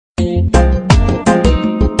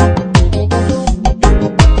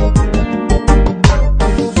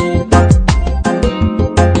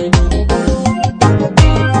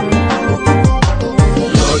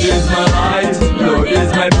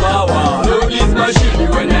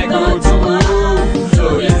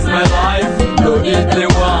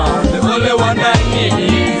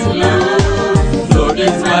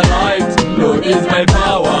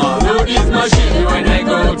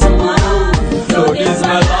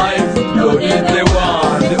life, Lord is the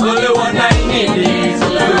one. The only one I need is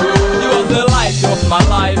you. You are the light of my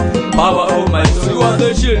life, power of my soul. You are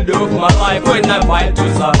the shield of my life when I fight to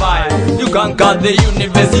survive. You conquer the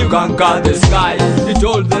universe, you conquer the sky. You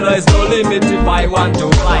told that there is no limit if I want to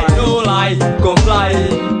fly. No lie, comply,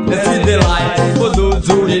 let's see the light. For those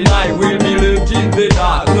who deny will be left in the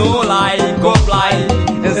dark. No lie, comply,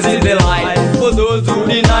 and see the light. For those who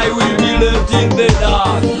deny will be left in the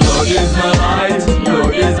dark. Lord is my light,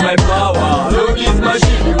 Lord is my power, Lord is my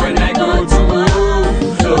shield when I go to war.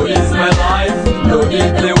 Lord is my life, Lord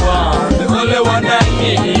is the one. The only one I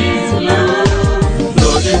need is Lord.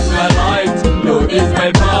 Lord is my light, Lord is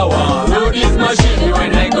my power, Lord is my shield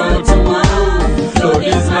when I go to war. Lord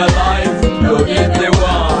is my life, Lord is the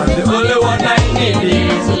one. The only one I need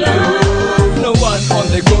is Lord. No one on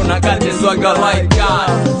the corner got the swagger like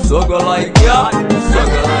God. Swagger like God,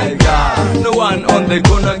 swagger like God. No one on the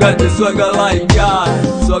corner got the swagger like God.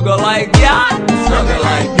 Swagger like God, swagger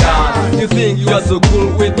like God. You think you are so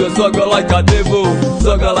cool with your swagger like a devil.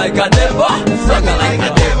 Swagger like a devil, swagger like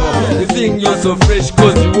a devil. You think you're so fresh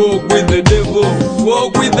cause you walk with the devil.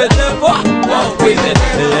 Walk with the devil, walk with the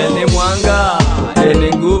devil. Eni mwanga,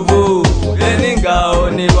 eni nguvu, eni ngao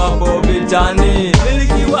ni wapo vitani.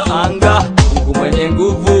 Nilikiwa anga, Mungu mwenye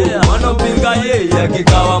nguvu. Wanampinga yeye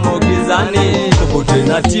akikawa mogizani. Popote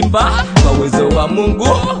na timba, kwa uwezo wa Mungu.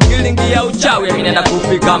 Kilingia uchawi, mimi nenda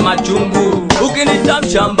kupika machungu. Ukinita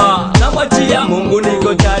mshamba, na mwachia Mungu.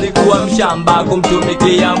 Niko tayari kuwa mshamba,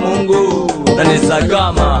 kumtumikia Mungu. Na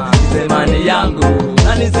nisagama, semani yangu.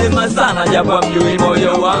 Na nisema sana, japo mjui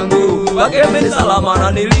moyo wangu. Wakemeni salama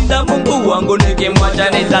na nilinda Mungu wangu. Nikimwacha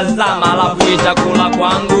nitazama, alafu itakula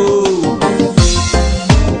kwangu.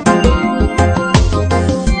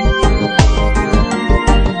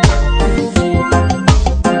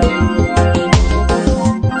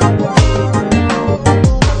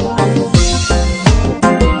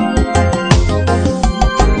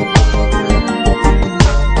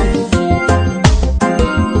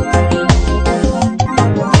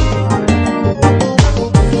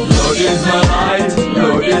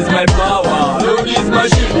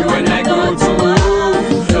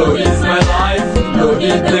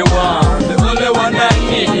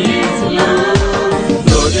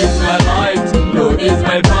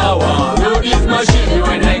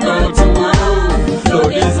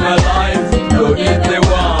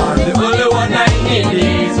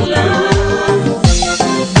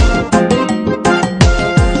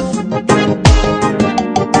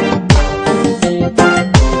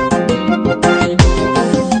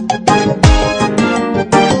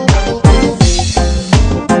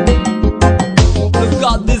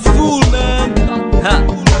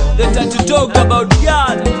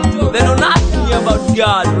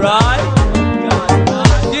 God, right?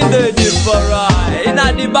 In the different, in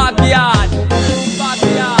the backyard.